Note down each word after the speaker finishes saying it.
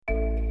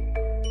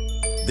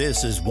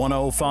This is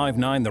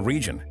 105.9 The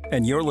Region,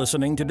 and you're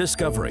listening to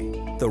Discovery,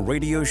 the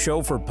radio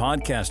show for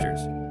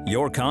podcasters.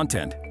 Your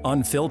content,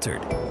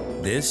 unfiltered.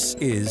 This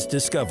is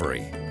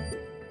Discovery.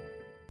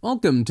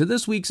 Welcome to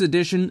this week's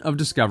edition of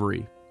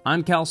Discovery.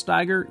 I'm Cal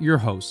Steiger, your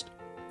host.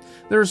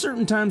 There are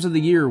certain times of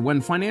the year when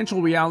financial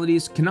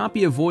realities cannot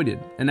be avoided,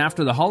 and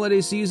after the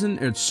holiday season,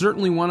 it's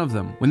certainly one of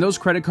them, when those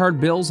credit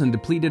card bills and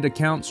depleted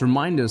accounts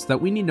remind us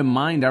that we need to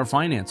mind our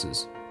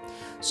finances.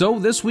 So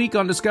this week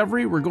on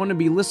Discovery, we're going to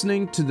be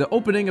listening to the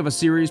opening of a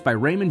series by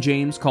Raymond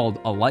James called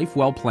A Life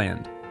Well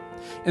Planned.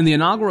 In the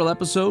inaugural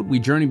episode, we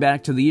journey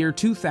back to the year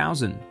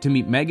 2000 to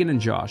meet Megan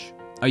and Josh,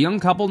 a young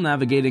couple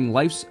navigating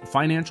life's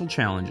financial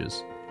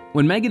challenges.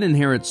 When Megan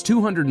inherits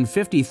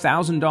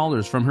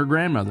 $250,000 from her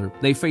grandmother,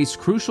 they face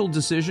crucial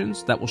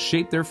decisions that will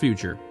shape their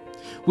future.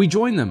 We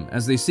join them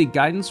as they seek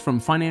guidance from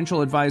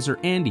financial advisor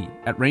Andy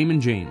at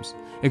Raymond James,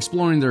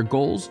 exploring their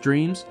goals,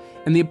 dreams,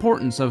 and the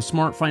importance of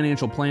smart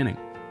financial planning.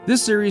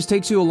 This series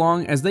takes you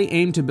along as they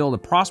aim to build a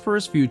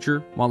prosperous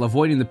future while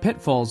avoiding the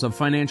pitfalls of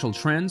financial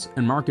trends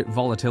and market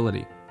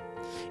volatility.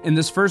 In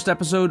this first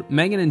episode,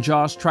 Megan and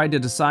Josh tried to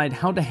decide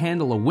how to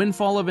handle a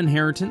windfall of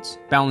inheritance,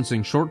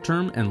 balancing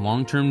short-term and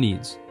long-term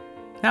needs.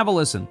 Have a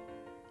listen.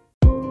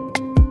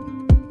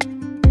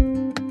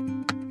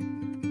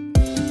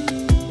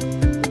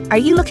 Are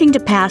you looking to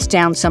pass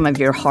down some of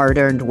your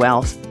hard-earned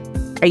wealth?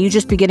 Are you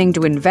just beginning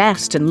to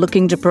invest and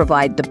looking to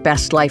provide the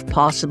best life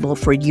possible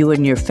for you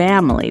and your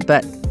family,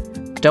 but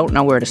don't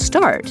know where to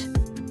start?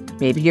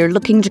 Maybe you're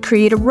looking to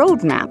create a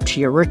roadmap to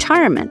your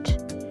retirement.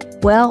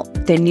 Well,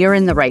 then you're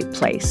in the right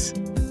place.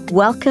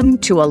 Welcome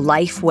to A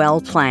Life Well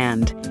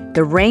Planned,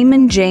 the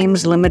Raymond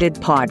James Limited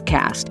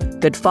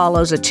podcast that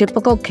follows a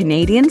typical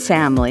Canadian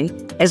family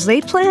as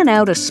they plan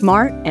out a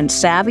smart and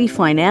savvy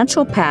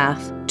financial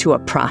path to a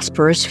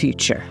prosperous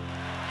future.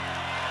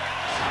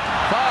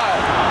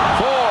 5,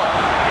 4,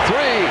 3,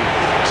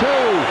 2, 1,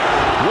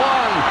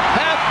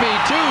 happy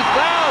 2000!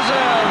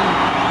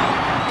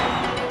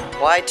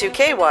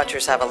 Y2K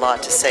watchers have a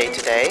lot to say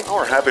today.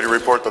 We're happy to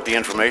report that the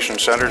information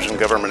centers and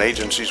government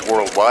agencies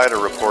worldwide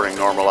are reporting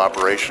normal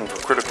operation for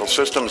critical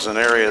systems in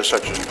areas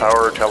such as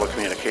power,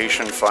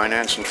 telecommunication,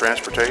 finance, and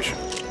transportation.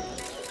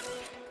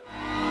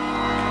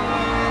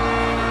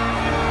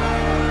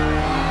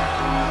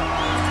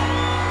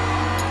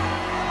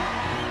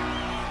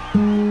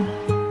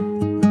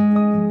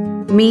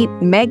 Meet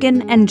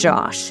Megan and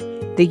Josh.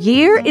 The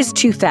year is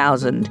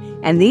 2000,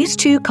 and these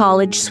two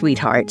college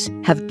sweethearts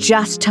have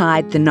just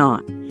tied the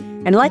knot.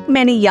 And like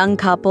many young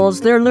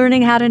couples, they're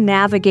learning how to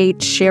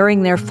navigate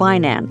sharing their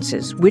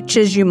finances, which,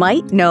 as you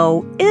might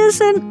know,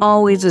 isn't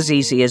always as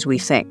easy as we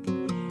think.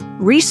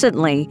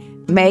 Recently,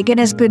 Megan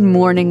has been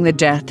mourning the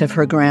death of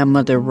her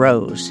grandmother,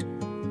 Rose,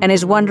 and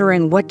is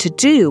wondering what to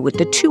do with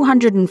the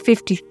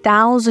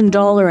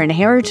 $250,000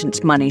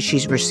 inheritance money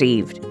she's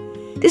received.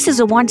 This is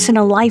a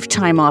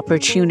once-in-a-lifetime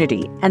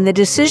opportunity, and the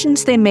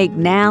decisions they make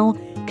now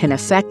can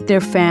affect their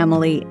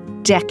family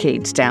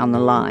decades down the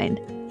line.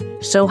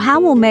 So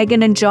how will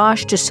Megan and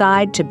Josh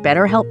decide to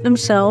better help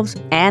themselves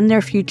and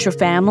their future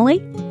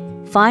family?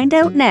 Find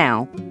out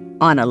now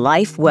on A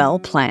Life Well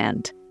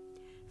Planned.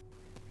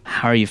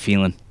 How are you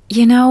feeling?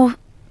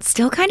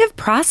 Still kind of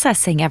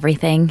processing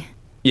everything.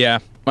 Yeah,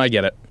 I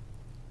get it.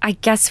 I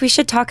guess we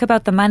should talk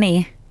about the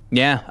money.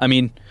 Yeah,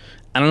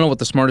 I don't know what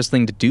the smartest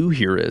thing to do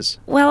here is.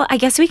 Well, I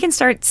guess we can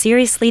start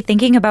seriously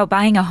thinking about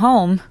buying a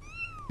home.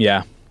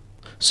 Yeah.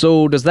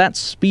 So does that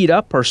speed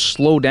up or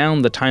slow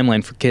down the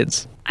timeline for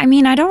kids? I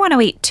don't want to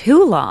wait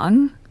too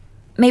long.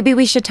 Maybe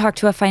we should talk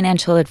to a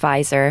financial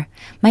advisor.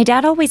 My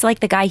dad always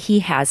liked the guy he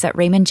has at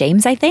Raymond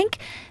James, I think.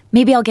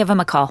 Maybe I'll give him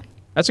a call.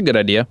 That's a good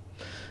idea.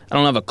 I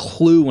don't have a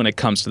clue when it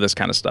comes to this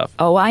kind of stuff.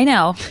 Oh, I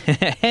know.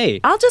 Hey.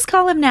 I'll just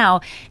call him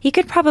now. He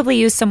could probably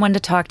use someone to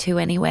talk to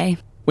anyway.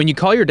 When you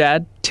call your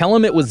dad, tell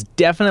him it was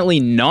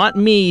definitely not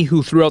me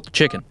who threw out the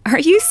chicken. Are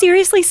you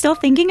seriously still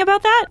thinking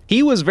about that?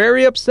 He was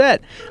very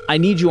upset. I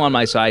need you on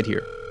my side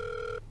here.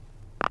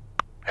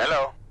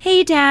 Hello.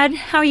 Hey, Dad.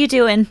 How are you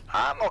doing?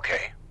 I'm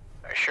okay.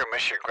 I sure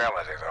miss your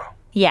grandmother, though.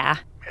 Yeah.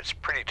 It's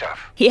pretty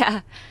tough. Yeah,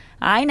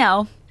 I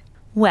know.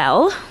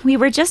 Well, we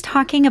were just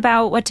talking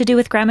about what to do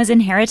with Grandma's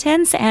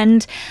inheritance,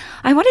 and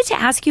I wanted to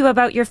ask you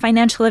about your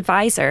financial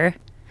advisor.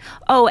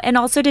 Oh, and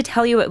also to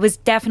tell you it was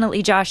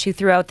definitely Josh who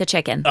threw out the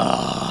chicken.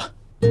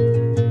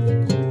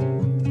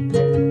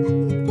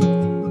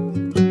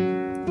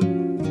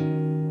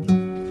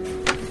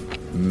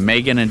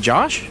 Megan and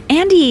Josh?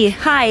 Andy,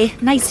 hi.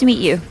 Nice to meet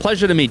you.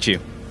 Pleasure to meet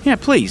you. Yeah,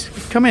 please,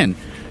 come in.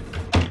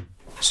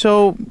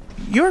 So,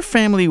 your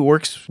family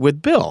works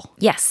with Bill?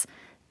 Yes.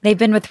 They've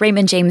been with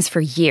Raymond James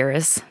for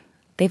years.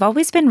 They've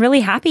always been really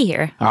happy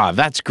here. Ah,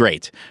 that's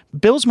great.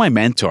 Bill's my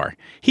mentor.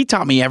 He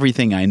taught me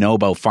everything I know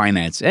about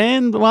finance,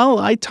 and, well,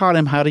 I taught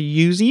him how to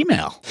use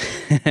email.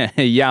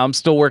 Yeah, I'm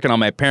still working on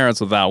my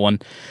parents with that one.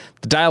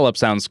 The dial-up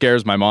sound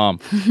scares my mom.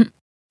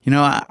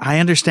 I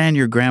understand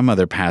your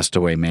grandmother passed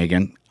away,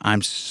 Megan.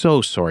 I'm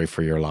so sorry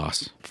for your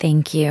loss.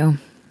 Thank you.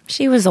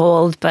 She was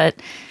old, but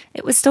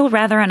it was still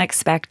rather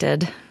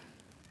unexpected.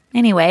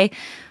 Anyway,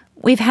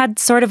 We've had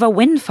sort of a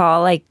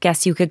windfall, I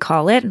guess you could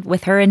call it,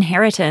 with her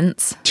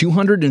inheritance.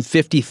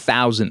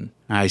 $250,000.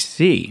 I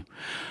see.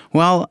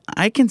 Well,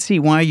 I can see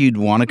why you'd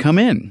want to come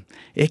in.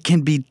 It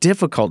can be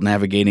difficult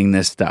navigating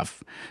this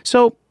stuff.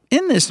 So,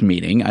 in this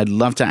meeting, I'd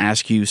love to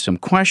ask you some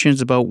questions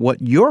about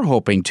what you're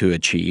hoping to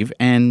achieve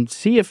and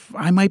see if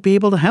I might be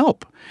able to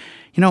help.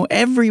 You know,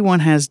 everyone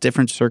has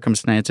different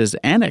circumstances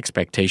and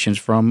expectations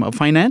from a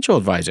financial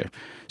advisor.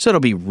 So it'll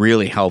be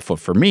really helpful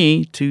for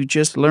me to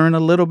just learn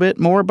a little bit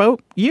more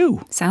about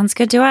you. Sounds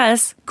good to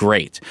us.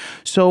 Great.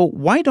 So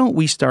why don't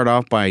we start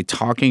off by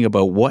talking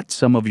about what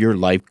some of your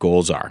life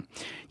goals are?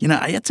 You know,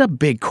 it's a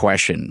big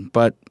question,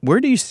 but where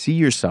do you see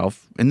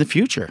yourself in the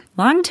future?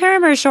 Long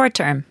term or short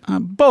term?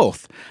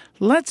 Both.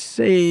 Let's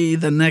say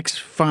the next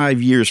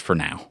 5 years for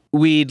now.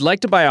 We'd like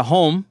to buy a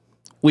home.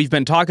 We've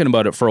been talking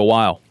about it for a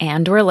while.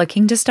 And we're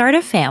looking to start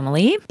a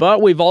family.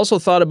 But we've also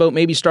thought about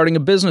maybe starting a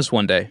business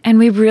one day. And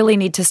we really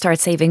need to start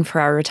saving for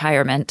our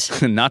retirement.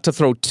 Not to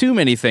throw too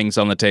many things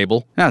on the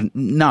table.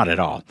 Not at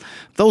all.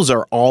 Those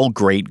are all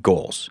great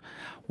goals.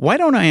 Why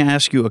don't I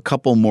ask you a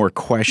couple more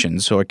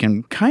questions so I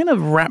can kind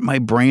of wrap my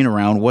brain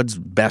around what's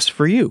best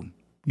for you?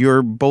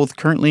 You're both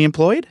currently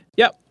employed?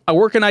 Yep. I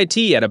work in IT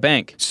at a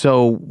bank.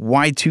 So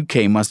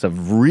Y2K must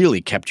have really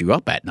kept you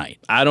up at night.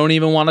 I don't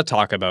even want to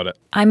talk about it.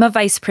 I'm a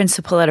vice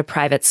principal at a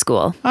private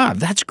school.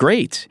 That's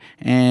great.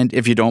 And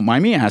if you don't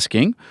mind me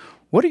asking,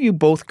 what are you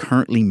both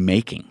currently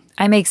making?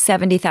 I make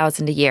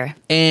 $70,000 a year.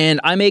 And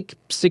I make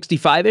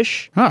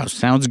 65-ish.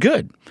 Sounds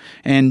good.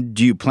 And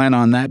do you plan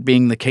on that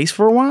being the case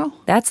for a while?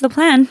 That's the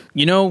plan.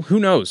 You know, who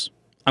knows?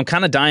 I'm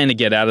kind of dying to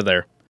get out of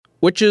there.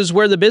 Which is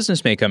where the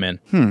business may come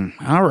in.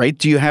 All right.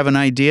 Do you have an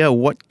idea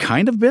what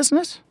kind of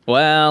business?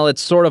 Well,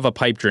 it's sort of a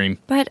pipe dream.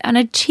 But an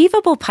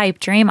achievable pipe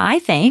dream, I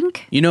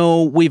think. You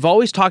know, we've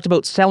always talked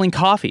about selling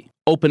coffee,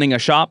 opening a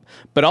shop,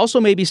 but also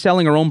maybe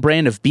selling our own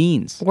brand of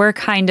beans. We're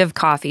kind of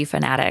coffee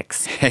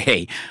fanatics.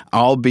 Hey,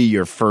 I'll be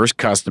your first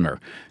customer.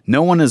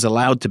 No one is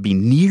allowed to be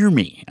near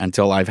me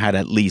until I've had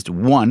at least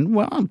one,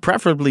 well,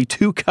 preferably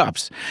 2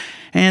 cups.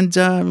 And,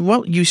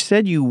 you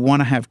said you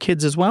want to have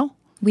kids as well?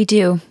 We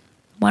do.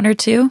 1 or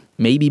 2?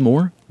 Maybe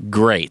more.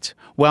 Great.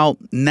 Well,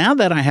 now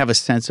that I have a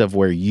sense of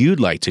where you'd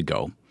like to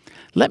go,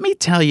 let me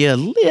tell you a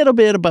little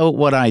bit about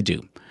what I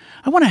do.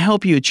 I want to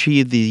help you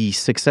achieve the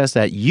success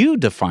that you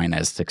define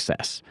as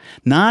success,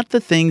 not the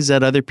things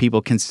that other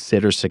people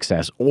consider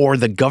success or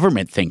the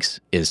government thinks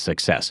is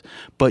success,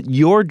 but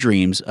your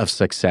dreams of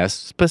success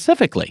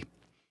specifically.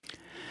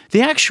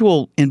 The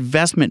actual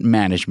investment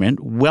management,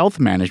 wealth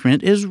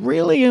management, is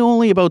really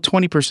only about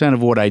 20%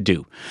 of what I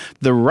do.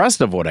 The rest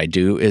of what I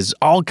do is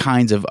all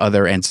kinds of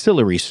other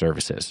ancillary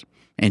services.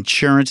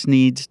 Insurance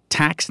needs,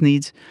 tax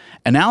needs.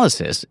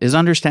 Analysis is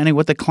understanding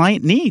what the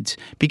client needs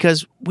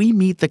because we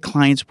meet the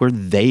clients where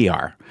they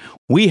are.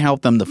 We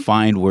help them to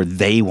find where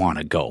they want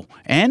to go.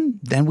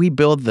 And then we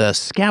build the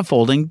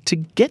scaffolding to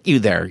get you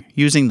there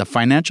using the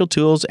financial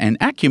tools and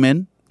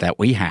acumen that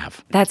we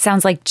have. That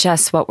sounds like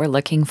just what we're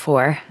looking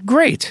for.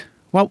 Great.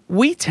 Well,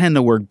 we tend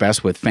to work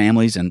best with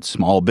families and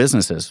small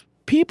businesses,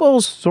 people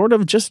sort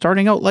of just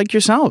starting out like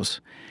yourselves.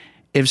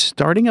 If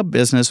starting a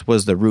business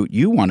was the route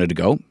you wanted to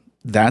go,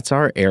 that's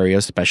our area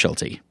of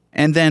specialty.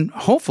 And then,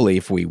 hopefully,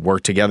 if we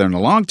work together in the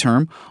long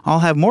term,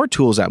 I'll have more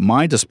tools at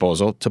my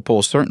disposal to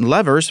pull certain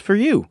levers for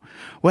you.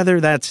 Whether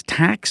that's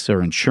tax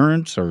or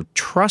insurance or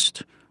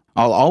trust,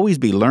 I'll always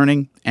be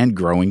learning and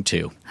growing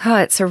too. Oh,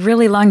 it's a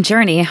really long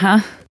journey, huh?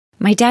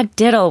 My dad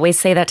did always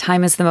say that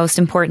time is the most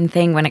important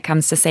thing when it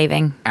comes to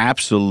saving.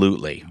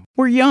 Absolutely.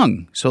 We're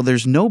young, so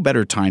there's no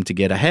better time to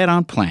get ahead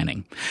on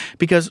planning.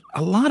 Because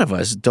a lot of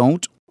us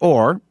don't,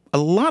 or a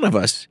lot of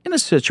us, in a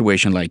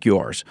situation like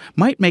yours,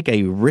 might make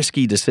a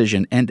risky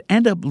decision and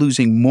end up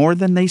losing more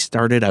than they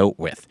started out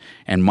with.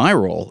 And my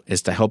role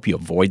is to help you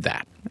avoid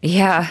that.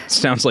 Yeah.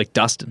 Sounds like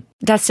Dustin.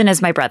 Dustin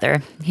is my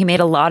brother. He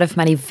made a lot of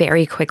money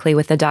very quickly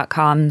with the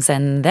 .coms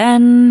and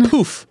then...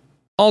 Poof.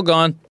 All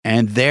gone.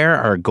 And there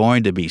are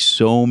going to be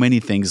so many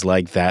things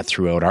like that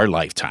throughout our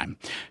lifetime.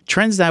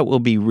 Trends that will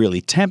be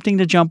really tempting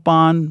to jump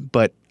on,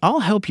 but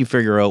I'll help you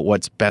figure out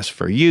what's best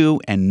for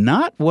you and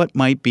not what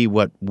might be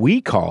what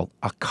we call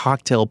a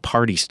cocktail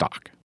party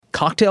stock.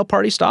 Cocktail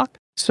party stock?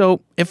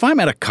 So if I'm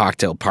at a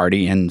cocktail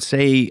party and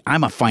say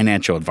I'm a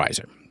financial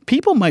advisor,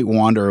 people might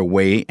wander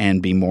away and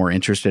be more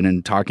interested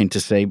in talking to,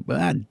 say,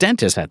 a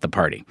dentist at the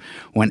party.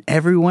 When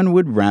everyone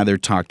would rather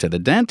talk to the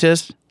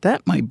dentist,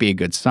 that might be a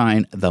good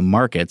sign the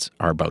markets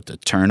are about to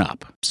turn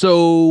up.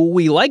 So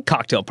we like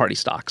cocktail party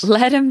stocks.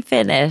 Let him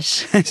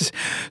finish.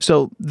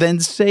 So then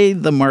say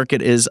the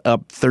market is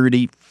up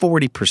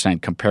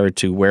 30-40% compared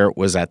to where it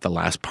was at the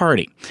last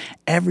party.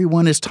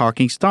 Everyone is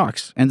talking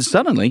stocks, and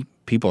suddenly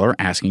people are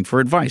asking for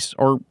advice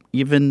or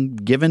even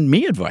giving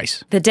me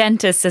advice. The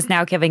dentist is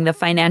now giving the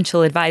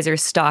financial advisor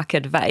stock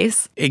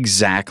advice.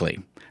 Exactly.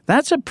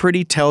 That's a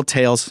pretty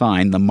telltale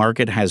sign the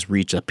market has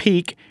reached a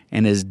peak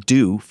and is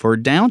due for a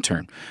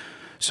downturn.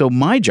 So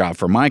my job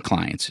for my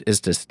clients is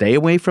to stay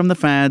away from the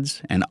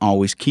fads and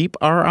always keep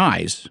our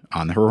eyes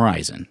on the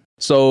horizon.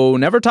 So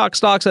never talk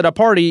stocks at a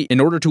party in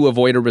order to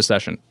avoid a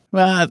recession.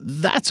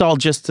 That's all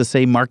just to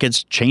say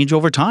markets change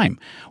over time.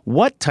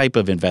 What type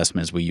of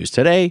investments we use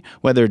today,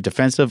 whether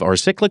defensive or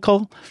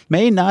cyclical,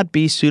 may not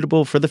be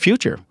suitable for the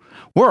future.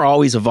 We're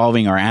always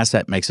evolving our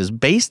asset mixes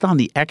based on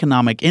the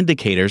economic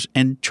indicators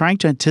and trying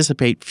to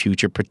anticipate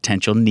future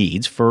potential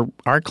needs for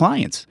our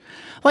clients.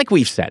 Like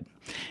we've said,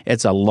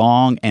 it's a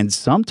long and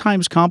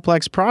sometimes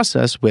complex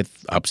process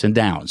with ups and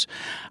downs.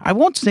 I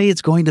won't say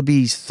it's going to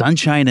be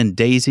sunshine and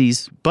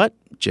daisies, but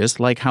just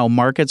like how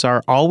markets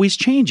are always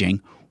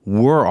changing,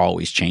 we're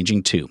always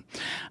changing too.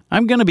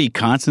 I'm going to be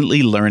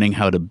constantly learning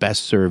how to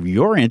best serve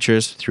your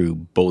interests through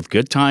both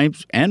good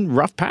times and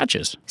rough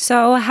patches.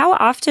 So how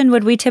often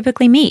would we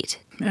typically meet?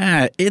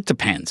 It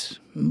depends.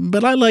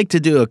 But I like to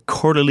do a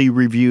quarterly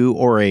review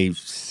or a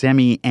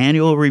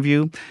semi-annual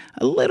review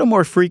a little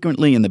more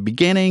frequently in the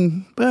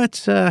beginning,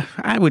 but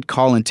I would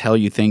call and tell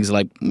you things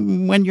like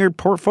when your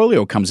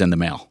portfolio comes in the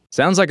mail.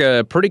 Sounds like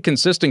a pretty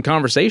consistent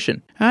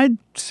conversation. I'd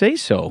say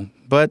so,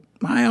 but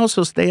I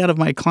also stay out of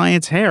my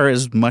clients' hair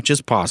as much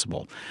as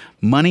possible.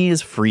 Money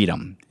is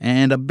freedom,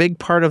 and a big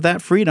part of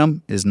that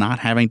freedom is not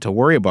having to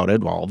worry about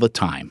it all the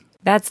time.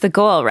 That's the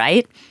goal,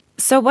 right?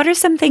 So what are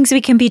some things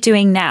we can be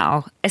doing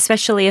now,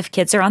 especially if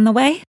kids are on the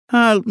way?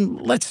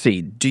 Let's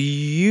see. Do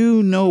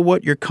you know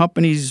what your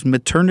company's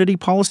maternity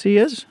policy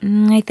is?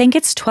 I think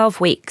it's 12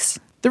 weeks.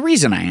 The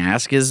reason I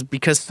ask is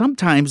because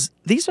sometimes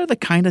these are the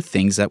kind of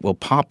things that will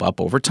pop up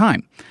over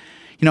time.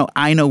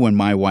 I know when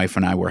my wife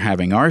and I were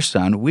having our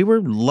son, we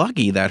were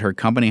lucky that her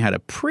company had a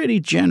pretty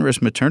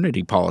generous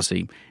maternity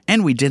policy,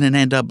 and we didn't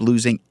end up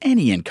losing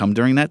any income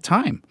during that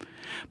time.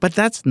 But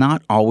that's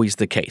not always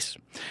the case.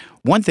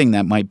 One thing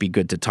that might be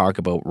good to talk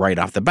about right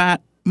off the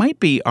bat might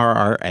be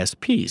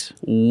RRSPs.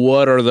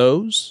 What are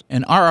those?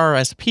 An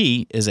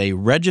RRSP is a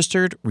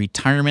registered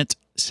retirement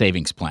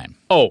savings plan.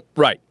 Oh,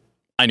 right.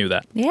 I knew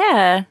that.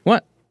 Yeah.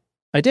 What?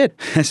 I did.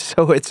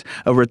 So it's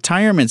a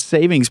retirement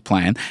savings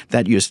plan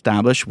that you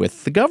establish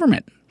with the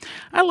government.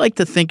 I like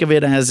to think of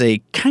it as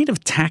a kind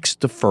of tax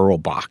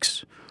deferral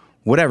box.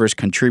 Whatever's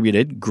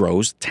contributed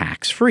grows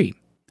tax-free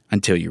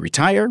until you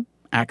retire,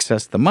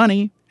 access the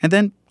money, and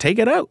then take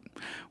it out.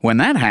 When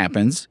that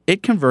happens,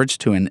 it converts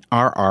to an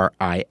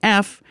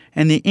RRIF,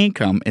 and the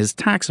income is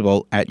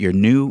taxable at your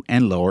new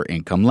and lower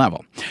income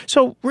level.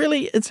 So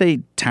really, it's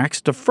a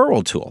tax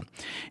deferral tool.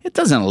 It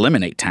doesn't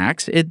eliminate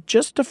tax, it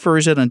just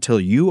defers it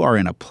until you are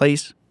in a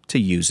place to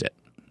use it.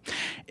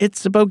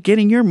 It's about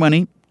getting your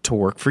money to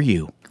work for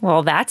you.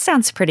 Well, that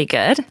sounds pretty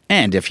good.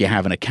 And if you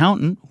have an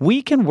accountant,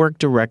 we can work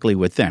directly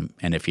with them.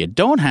 And if you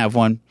don't have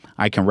one,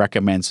 I can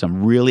recommend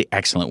some really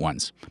excellent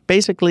ones.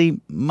 Basically,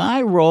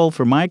 my role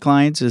for my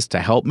clients is to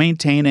help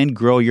maintain and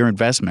grow your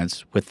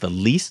investments with the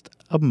least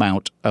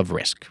amount of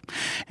risk.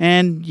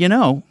 And,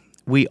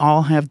 we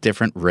all have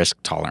different risk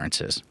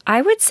tolerances.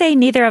 I would say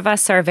neither of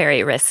us are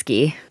very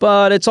risky.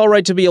 But it's all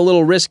right to be a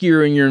little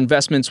riskier in your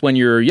investments when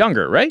you're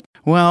younger, right?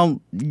 Well,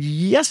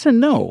 yes and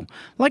no.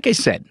 Like I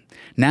said,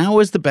 now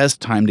is the best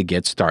time to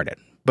get started.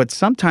 But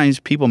sometimes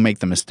people make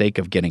the mistake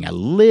of getting a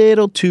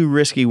little too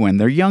risky when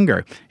they're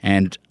younger.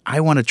 And I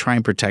want to try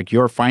and protect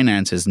your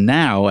finances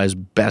now as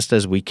best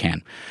as we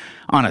can.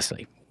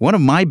 Honestly, one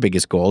of my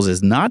biggest goals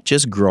is not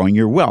just growing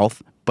your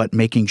wealth, but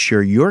making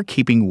sure you're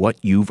keeping what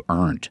you've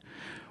earned.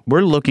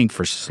 We're looking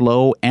for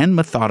slow and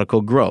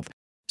methodical growth.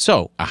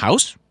 So, a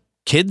house,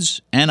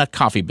 kids, and a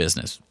coffee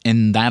business.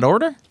 In that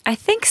order? I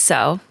think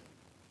so.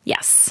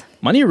 Yes.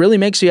 Money really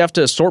makes you have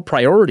to sort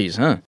priorities,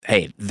 huh?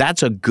 Hey,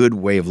 that's a good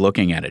way of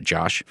looking at it,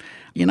 Josh.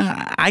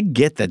 I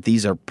get that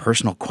these are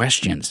personal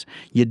questions.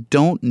 You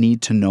don't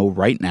need to know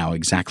right now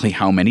exactly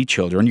how many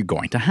children you're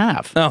going to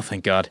have. Oh,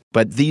 thank God.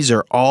 But these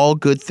are all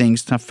good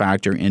things to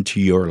factor into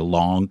your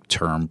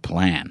long-term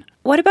plan.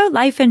 What about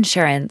life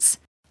insurance?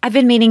 I've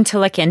been meaning to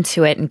look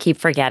into it and keep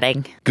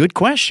forgetting. Good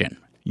question.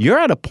 You're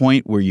at a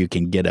point where you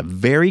can get a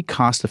very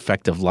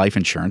cost-effective life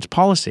insurance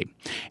policy.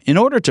 In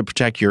order to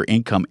protect your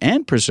income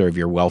and preserve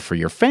your wealth for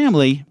your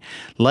family,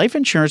 life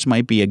insurance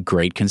might be a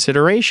great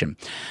consideration.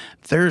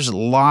 There's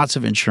lots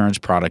of insurance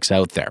products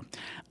out there.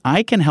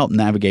 I can help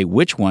navigate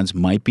which ones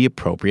might be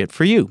appropriate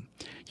for you.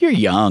 You're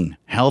young,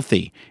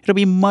 healthy. It'll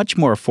be much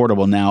more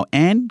affordable now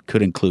and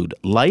could include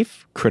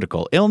life,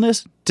 critical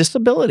illness,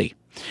 disability.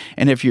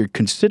 And if you're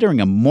considering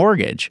a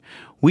mortgage,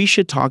 we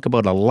should talk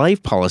about a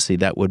life policy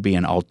that would be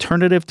an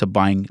alternative to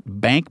buying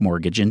bank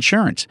mortgage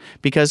insurance,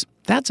 because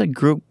that's a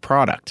group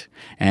product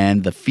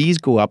and the fees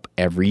go up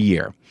every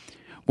year.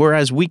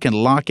 Whereas we can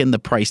lock in the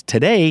price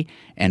today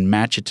and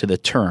match it to the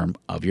term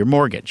of your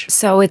mortgage.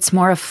 So it's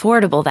more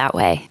affordable that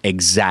way.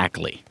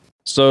 Exactly.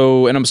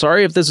 So, and I'm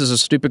sorry if this is a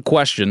stupid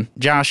question.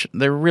 Josh,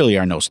 there really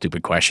are no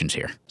stupid questions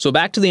here. So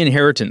back to the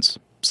inheritance.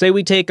 Say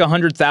we take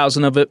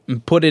 $100,000 of it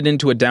and put it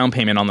into a down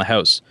payment on the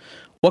house.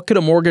 What could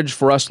a mortgage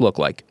for us look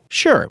like?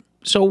 Sure.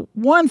 So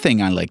one thing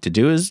I like to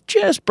do is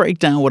just break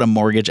down what a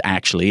mortgage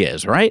actually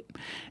is, right?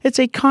 It's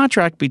a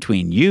contract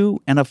between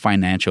you and a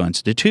financial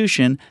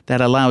institution that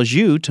allows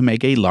you to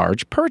make a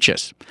large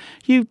purchase.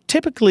 You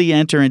typically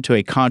enter into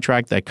a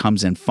contract that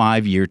comes in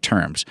 5-year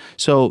terms,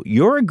 so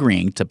you're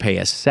agreeing to pay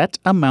a set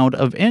amount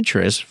of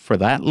interest for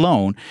that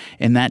loan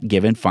in that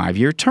given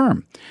 5-year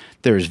term.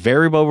 There's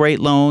variable rate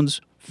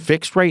loans,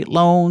 fixed rate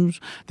loans,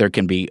 there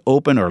can be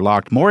open or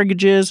locked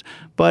mortgages,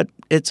 but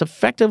it's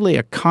effectively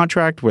a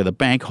contract where the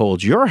bank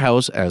holds your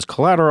house as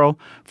collateral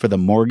for the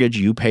mortgage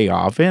you pay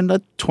off in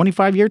a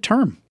 25-year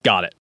term.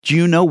 Got it. Do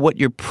you know what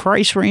your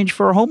price range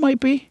for a home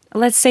might be?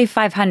 Let's say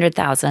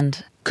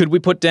 $500,000. Could we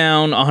put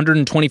down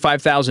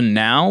 $125,000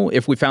 now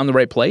if we found the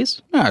right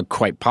place?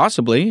 Quite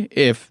possibly,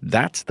 if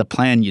that's the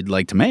plan you'd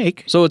like to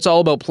make. So it's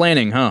all about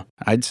planning, huh?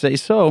 I'd say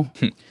so.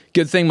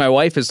 Good thing my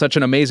wife is such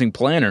an amazing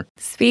planner.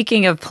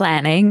 Speaking of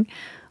planning,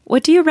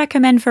 what do you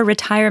recommend for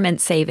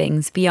retirement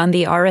savings beyond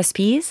the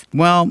RSPs?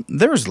 Well,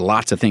 there's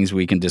lots of things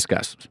we can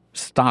discuss.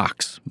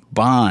 Stocks,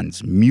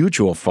 bonds,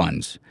 mutual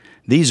funds.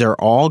 These are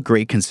all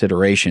great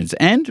considerations,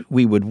 and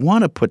we would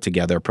want to put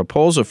together a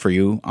proposal for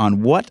you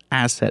on what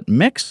asset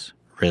mix,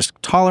 risk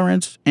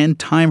tolerance, and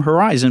time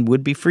horizon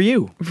would be for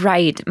you.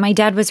 Right. My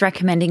dad was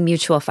recommending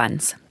mutual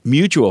funds.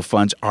 Mutual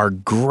funds are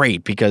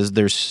great because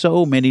there's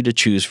so many to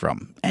choose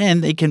from,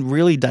 and they can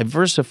really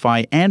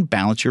diversify and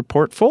balance your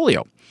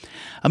portfolio.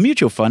 A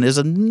mutual fund is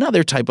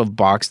another type of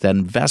box that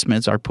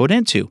investments are put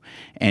into,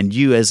 and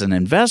you as an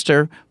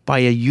investor buy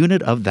a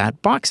unit of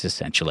that box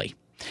essentially.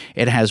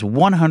 It has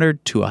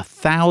 100 to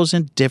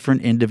 1,000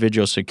 different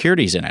individual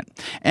securities in it,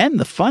 and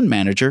the fund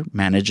manager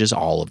manages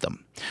all of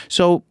them.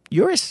 So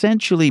you're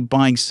essentially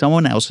buying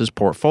someone else's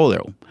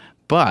portfolio.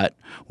 But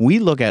we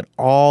look at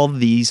all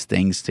these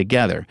things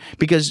together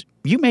because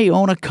you may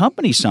own a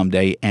company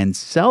someday and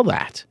sell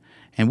that.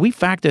 And we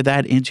factor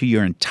that into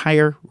your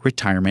entire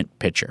retirement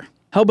picture.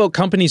 How about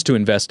companies to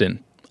invest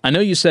in? I know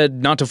you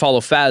said not to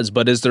follow fads,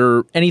 but is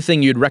there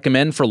anything you'd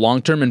recommend for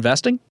long-term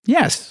investing?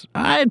 Yes,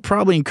 I'd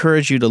probably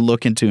encourage you to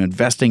look into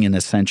investing in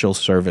essential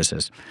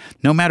services.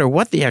 No matter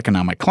what the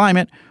economic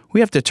climate, we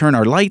have to turn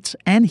our lights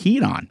and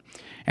heat on.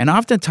 And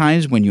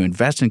oftentimes when you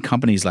invest in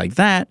companies like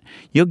that,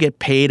 you'll get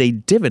paid a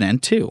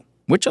dividend too,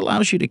 which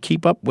allows you to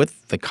keep up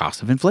with the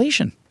cost of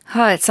inflation.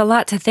 Oh, it's a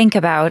lot to think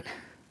about.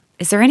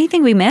 Is there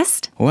anything we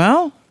missed?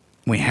 Well,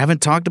 we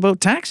haven't talked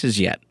about taxes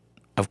yet.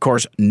 Of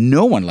course,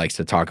 no one likes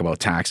to talk about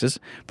taxes,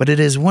 but it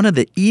is one of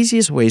the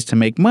easiest ways to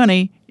make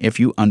money if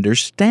you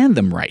understand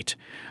them right.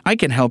 I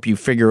can help you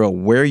figure out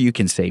where you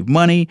can save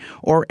money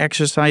or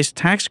exercise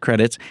tax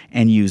credits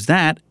and use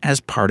that as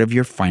part of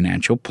your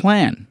financial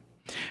plan.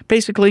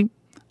 Basically,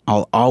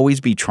 I'll always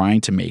be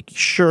trying to make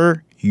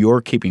sure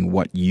you're keeping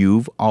what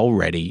you've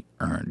already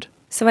earned.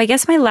 So I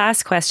guess my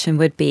last question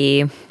would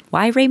be,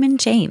 why Raymond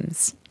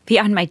James?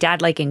 Beyond my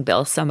dad liking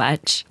Bill so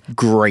much.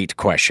 Great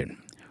question.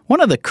 One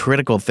of the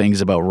critical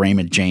things about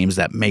Raymond James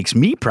that makes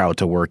me proud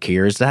to work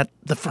here is that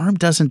the firm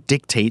doesn't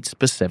dictate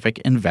specific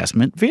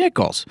investment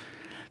vehicles.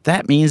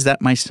 That means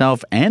that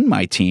myself and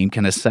my team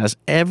can assess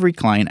every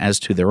client as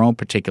to their own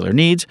particular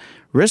needs,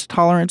 risk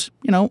tolerance,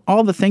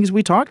 all the things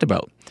we talked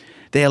about.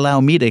 They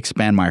allow me to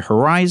expand my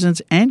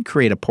horizons and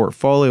create a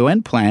portfolio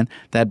and plan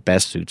that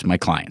best suits my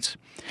clients.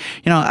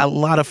 A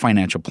lot of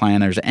financial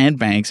planners and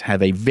banks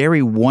have a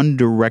very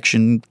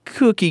one-direction,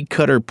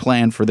 cookie-cutter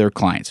plan for their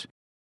clients.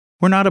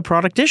 We're not a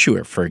product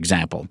issuer, for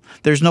example.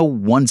 There's no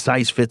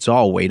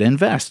one-size-fits-all way to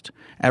invest.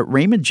 At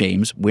Raymond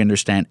James, we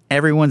understand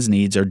everyone's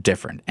needs are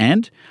different,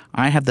 and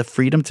I have the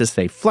freedom to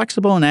stay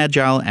flexible and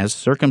agile as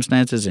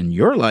circumstances in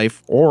your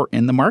life or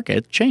in the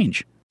market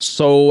change.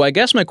 So I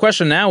guess my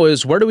question now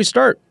is, where do we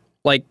start?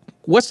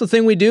 What's the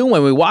thing we do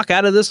when we walk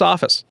out of this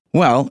office?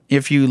 Well,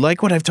 if you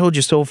like what I've told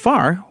you so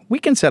far, we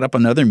can set up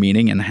another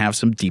meeting and have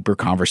some deeper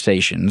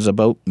conversations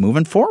about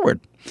moving forward.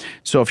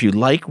 So if you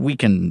like, we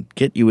can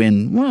get you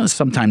in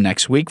sometime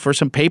next week for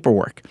some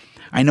paperwork.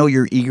 I know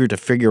you're eager to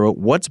figure out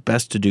what's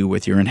best to do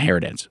with your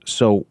inheritance.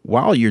 So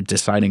while you're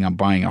deciding on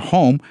buying a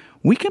home,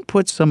 we can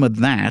put some of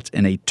that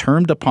in a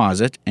term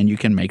deposit and you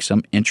can make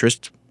some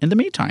interest in the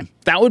meantime.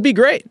 That would be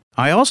great.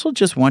 I also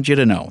just want you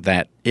to know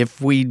that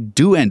if we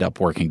do end up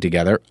working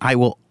together, I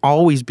will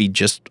always be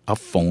just a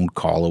phone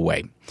call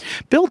away.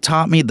 Bill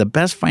taught me the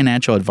best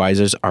financial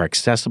advisors are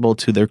accessible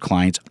to their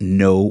clients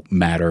no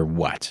matter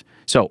what.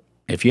 So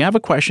if you have a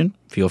question,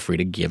 feel free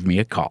to give me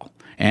a call.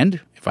 And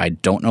if I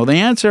don't know the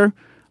answer,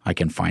 I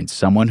can find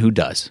someone who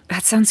does.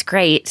 That sounds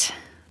great.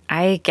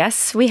 I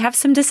guess we have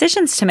some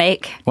decisions to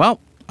make.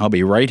 Well, I'll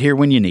be right here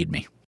when you need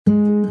me.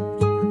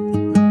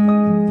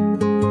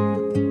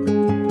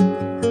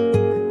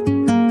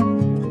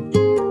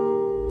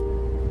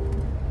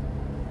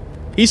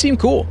 He seemed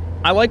cool.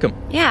 I like him.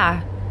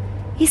 Yeah.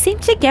 He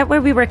seemed to get where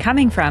we were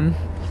coming from.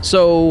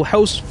 So,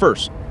 house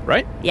first,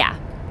 right? Yeah.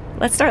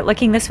 Let's start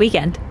looking this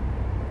weekend.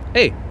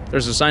 Hey,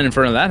 there's a sign in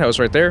front of that house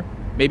right there.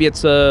 Maybe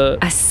it's a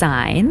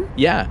sign?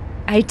 Yeah.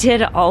 I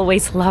did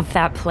always love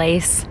that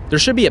place. There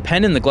should be a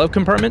pen in the glove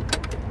compartment.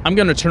 I'm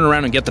going to turn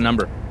around and get the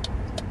number.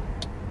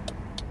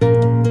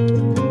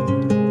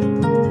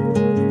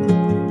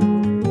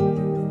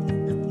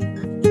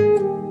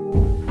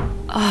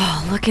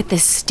 look at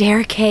this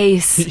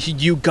staircase.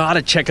 You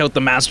gotta check out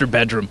the master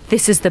bedroom.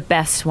 This is the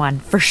best one,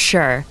 for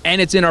sure. And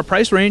it's in our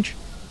price range.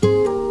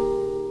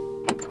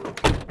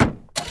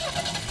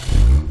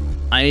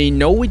 I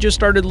know we just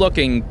started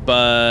looking,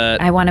 but...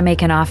 I want to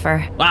make an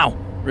offer. Wow,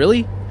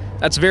 really?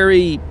 That's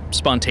very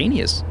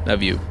spontaneous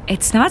of you.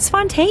 It's not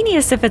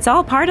spontaneous if it's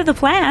all part of the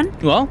plan.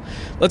 Well,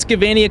 let's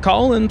give Annie a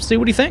call and see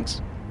what he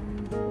thinks.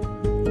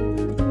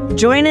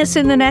 Join us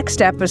in the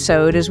next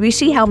episode as we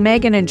see how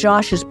Megan and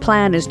Josh's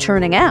plan is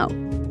turning out.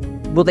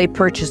 Will they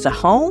purchase a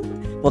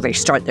home? Will they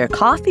start their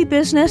coffee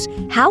business?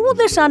 How will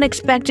this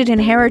unexpected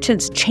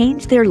inheritance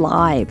change their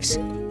lives?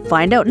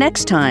 Find out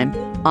next time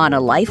on A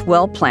Life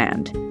Well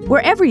Planned,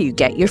 wherever you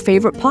get your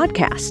favorite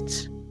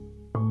podcasts.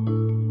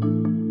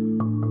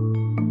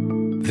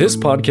 This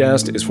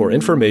podcast is for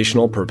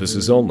informational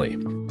purposes only.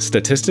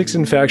 Statistics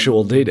and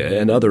factual data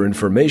and other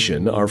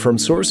information are from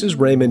sources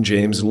Raymond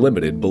James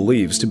Limited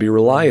believes to be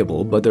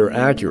reliable, but their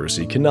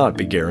accuracy cannot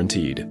be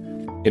guaranteed.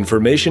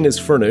 Information is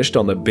furnished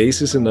on the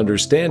basis and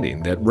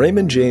understanding that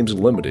Raymond James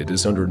Limited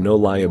is under no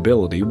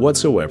liability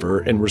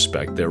whatsoever in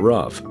respect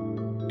thereof.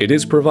 It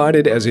is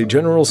provided as a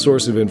general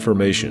source of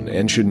information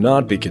and should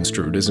not be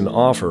construed as an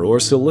offer or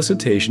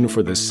solicitation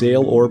for the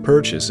sale or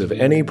purchase of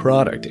any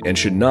product and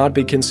should not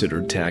be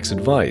considered tax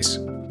advice.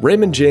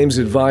 Raymond James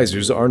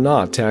advisors are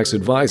not tax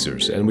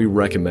advisors, and we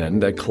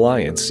recommend that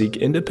clients seek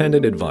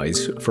independent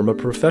advice from a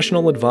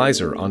professional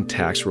advisor on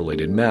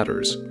tax-related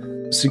matters.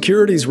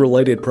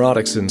 Securities-related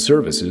products and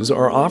services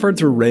are offered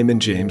through Raymond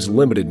James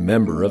Limited,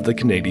 member of the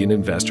Canadian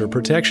Investor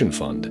Protection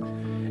Fund.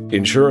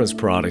 Insurance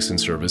products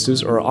and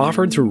services are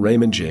offered through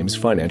Raymond James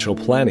Financial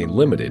Planning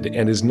Limited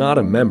and is not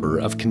a member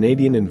of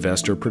Canadian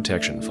Investor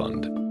Protection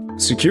Fund.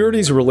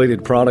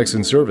 Securities-related products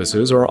and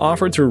services are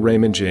offered through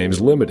Raymond James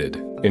Limited.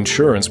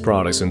 Insurance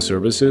products and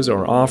services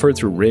are offered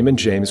through Raymond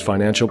James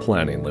Financial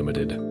Planning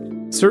Limited.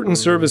 Certain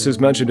services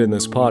mentioned in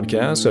this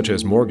podcast, such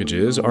as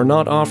mortgages, are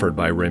not offered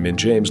by Raymond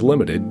James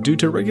Limited due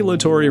to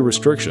regulatory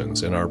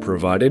restrictions and are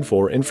provided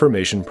for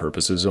information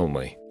purposes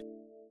only.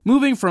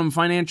 Moving from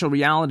financial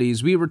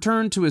realities, we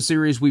return to a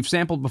series we've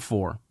sampled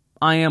before,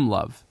 I Am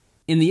Love.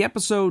 In the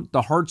episode,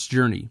 The Heart's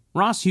Journey,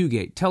 Ross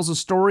Hugate tells a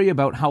story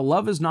about how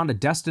love is not a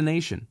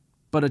destination,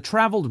 but a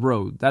traveled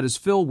road that is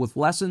filled with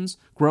lessons,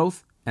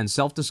 growth, and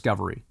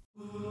self-discovery.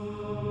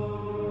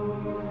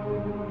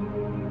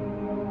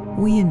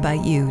 We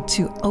invite you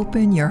to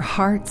open your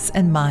hearts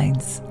and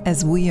minds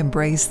as we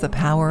embrace the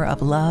power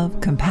of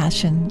love,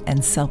 compassion,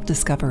 and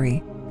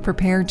self-discovery,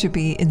 prepared to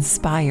be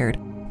inspired,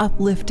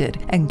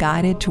 uplifted, and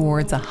guided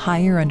towards a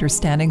higher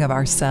understanding of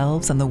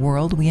ourselves and the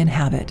world we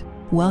inhabit.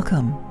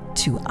 Welcome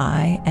to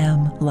I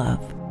Am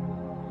Love.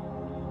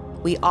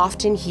 We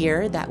often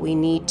hear that we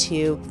need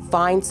to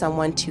find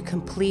someone to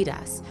complete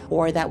us,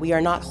 or that we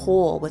are not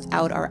whole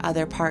without our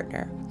other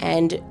partner.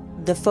 And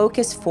the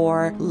focus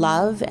for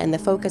love and the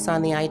focus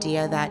on the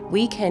idea that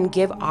we can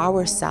give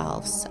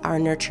ourselves our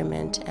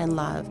nurturement and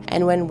love.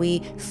 And when we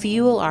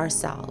fuel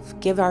ourselves,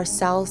 give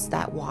ourselves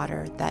that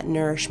water, that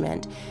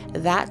nourishment,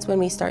 that's when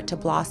we start to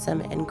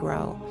blossom and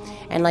grow.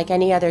 And like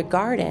any other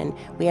garden,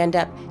 we end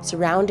up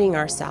surrounding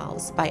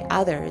ourselves by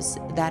others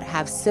that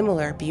have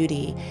similar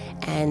beauty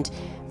and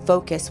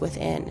focus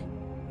within.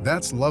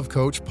 That's love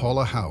coach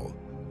Paula Howell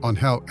on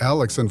how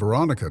Alex and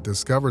Veronica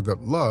discovered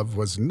that love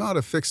was not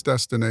a fixed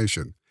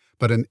destination,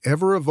 but an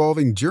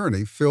ever-evolving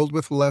journey filled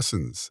with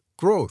lessons,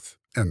 growth,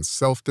 and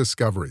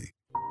self-discovery.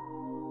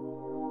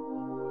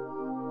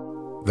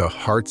 The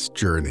Heart's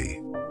Journey.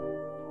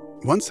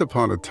 Once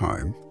upon a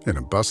time, in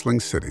a bustling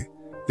city,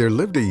 there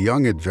lived a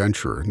young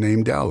adventurer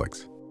named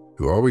Alex,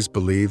 who always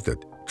believed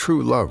that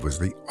true love was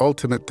the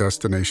ultimate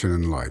destination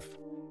in life,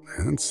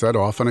 and set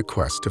off on a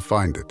quest to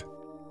find it.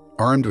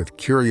 Armed with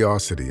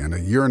curiosity and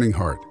a yearning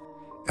heart,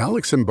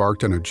 Alex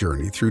embarked on a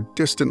journey through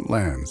distant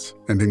lands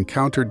and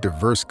encountered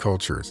diverse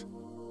cultures,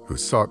 who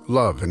sought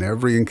love in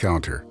every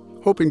encounter,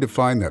 hoping to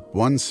find that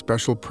one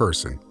special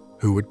person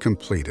who would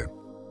complete him.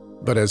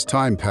 But as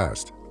time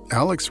passed,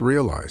 Alex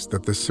realized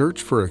that the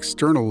search for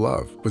external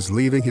love was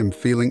leaving him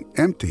feeling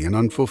empty and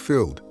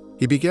unfulfilled.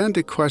 He began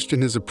to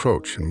question his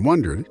approach and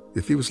wondered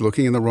if he was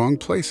looking in the wrong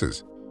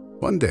places.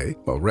 One day,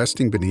 while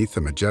resting beneath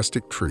a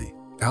majestic tree,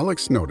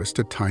 Alex noticed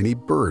a tiny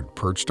bird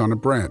perched on a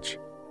branch.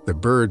 The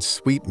bird's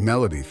sweet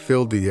melody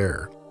filled the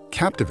air,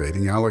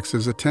 captivating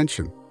Alex's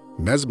attention.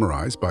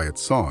 Mesmerized by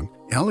its song,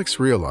 Alex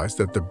realized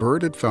that the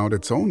bird had found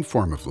its own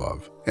form of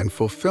love and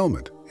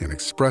fulfillment in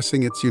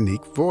expressing its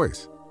unique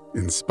voice.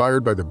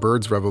 Inspired by the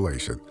bird's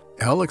revelation,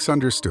 Alex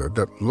understood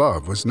that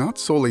love was not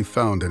solely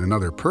found in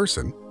another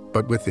person,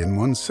 but within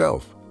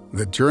oneself.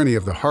 The journey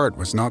of the heart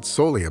was not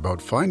solely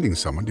about finding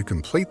someone to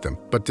complete them,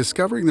 but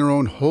discovering their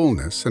own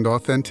wholeness and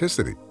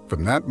authenticity.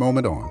 From that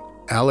moment on,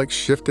 Alex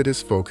shifted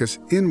his focus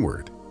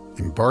inward,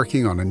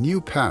 embarking on a new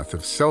path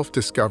of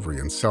self-discovery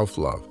and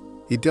self-love.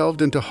 He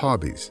delved into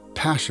hobbies,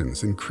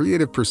 passions, and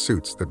creative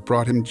pursuits that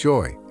brought him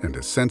joy and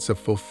a sense of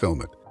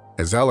fulfillment.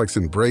 As Alex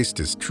embraced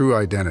his true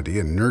identity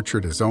and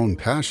nurtured his own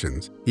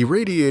passions, he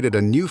radiated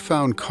a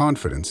newfound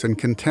confidence and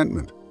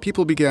contentment.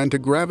 People began to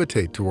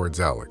gravitate towards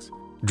Alex.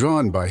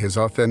 drawn by his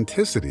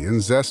authenticity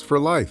and zest for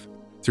life.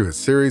 Through a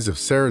series of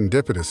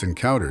serendipitous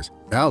encounters,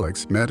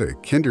 Alex met a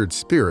kindred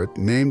spirit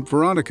named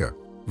Veronica.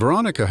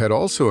 Veronica had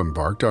also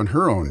embarked on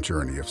her own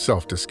journey of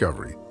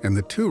self-discovery, and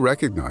the two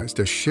recognized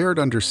a shared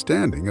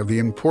understanding of the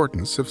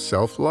importance of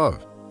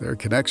self-love. Their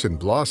connection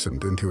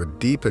blossomed into a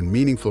deep and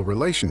meaningful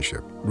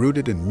relationship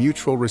rooted in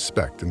mutual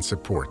respect and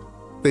support.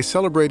 They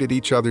celebrated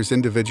each other's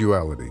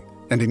individuality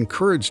and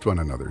encouraged one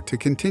another to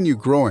continue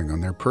growing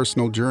on their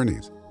personal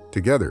journeys.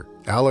 Together,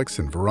 Alex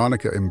and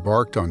Veronica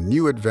embarked on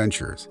new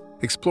adventures,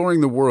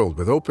 exploring the world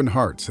with open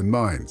hearts and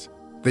minds.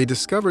 They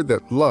discovered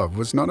that love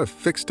was not a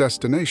fixed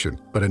destination,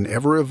 but an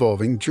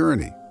ever-evolving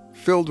journey,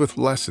 filled with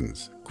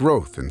lessons,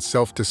 growth, and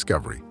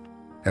self-discovery.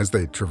 As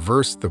they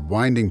traversed the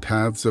winding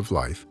paths of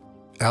life,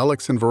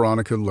 Alex and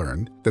Veronica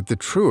learned that the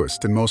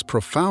truest and most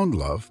profound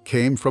love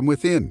came from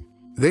within.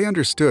 They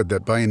understood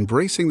that by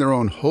embracing their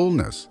own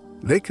wholeness,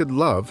 they could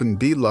love and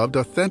be loved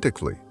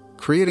authentically,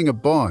 creating a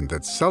bond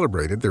that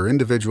celebrated their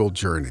individual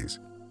journeys.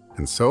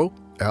 And so,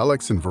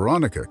 Alex and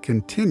Veronica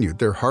continued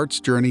their heart's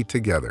journey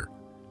together,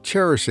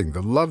 cherishing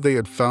the love they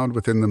had found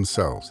within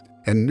themselves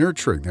and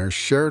nurturing their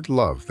shared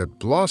love that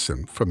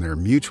blossomed from their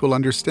mutual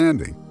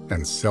understanding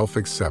and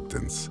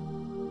self-acceptance.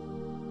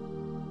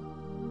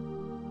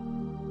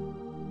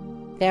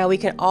 Now, we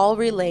can all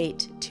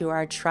relate to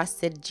our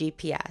trusted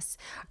GPS.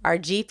 Our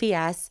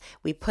GPS,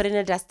 we put in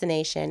a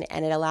destination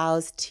and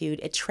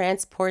it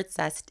transports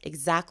us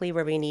exactly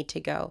where we need to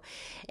go.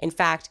 In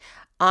fact,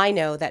 I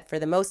know that for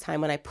the most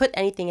time, when I put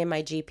anything in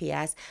my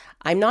GPS,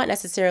 I'm not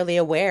necessarily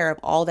aware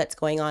of all that's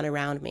going on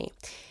around me.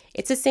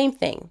 It's the same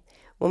thing.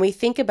 When we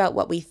think about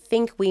what we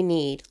think we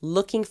need,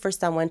 looking for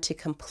someone to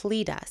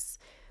complete us,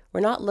 we're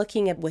not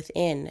looking at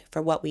within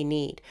for what we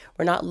need.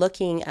 We're not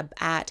looking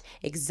at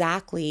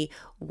exactly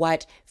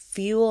what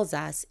fuels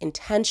us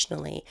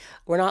intentionally.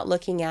 We're not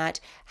looking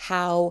at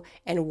how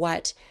and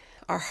what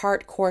our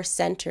heart core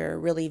center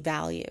really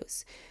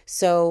values.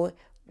 So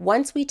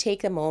once we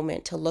take a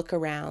moment to look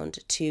around,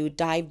 to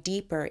dive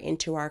deeper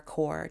into our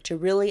core, to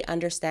really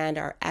understand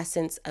our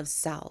essence of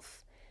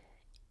self,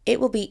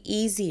 it will be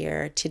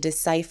easier to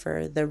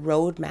decipher the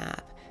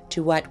roadmap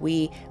to what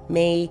we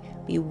may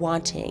be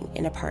wanting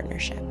in a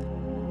partnership.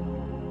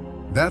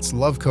 That's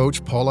Love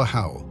Coach Paula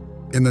Howell.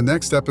 In the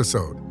next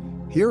episode,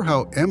 hear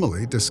how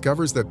Emily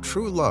discovers that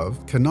true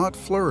love cannot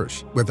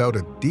flourish without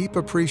a deep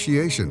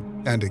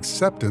appreciation and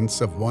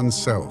acceptance of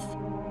oneself.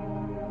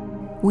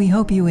 We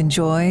hope you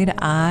enjoyed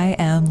I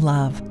Am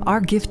Love, our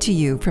gift to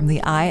you from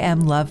the I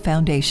Am Love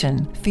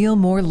Foundation. Feel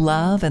more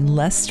love and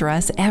less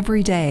stress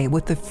every day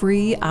with the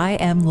free I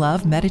Am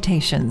Love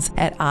meditations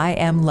at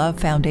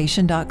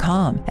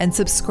IamLoveFoundation.com and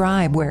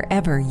subscribe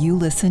wherever you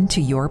listen to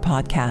your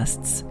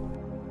podcasts.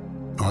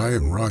 I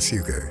am Ross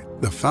Huge,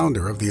 the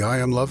founder of the I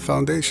Am Love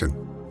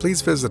Foundation.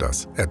 Please visit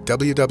us at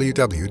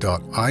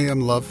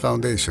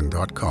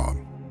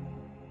www.IamLoveFoundation.com.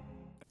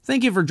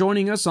 Thank you for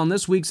joining us on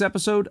this week's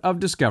episode of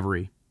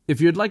Discovery. If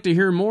you'd like to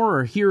hear more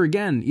or hear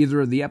again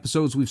either of the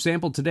episodes we've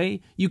sampled today,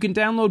 you can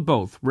download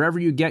both wherever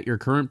you get your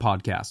current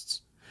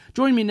podcasts.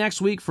 Join me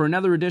next week for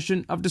another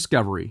edition of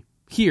Discovery,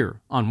 here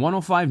on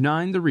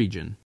 105.9 The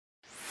Region.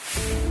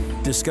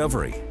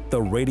 Discovery,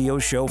 the radio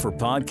show for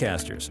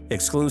podcasters,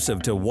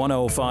 exclusive to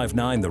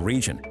 105.9 The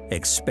Region.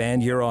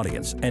 Expand your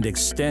audience and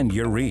extend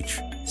your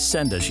reach.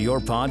 Send us your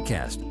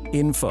podcast,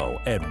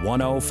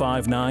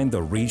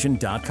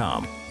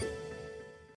 info@1059theregion.com.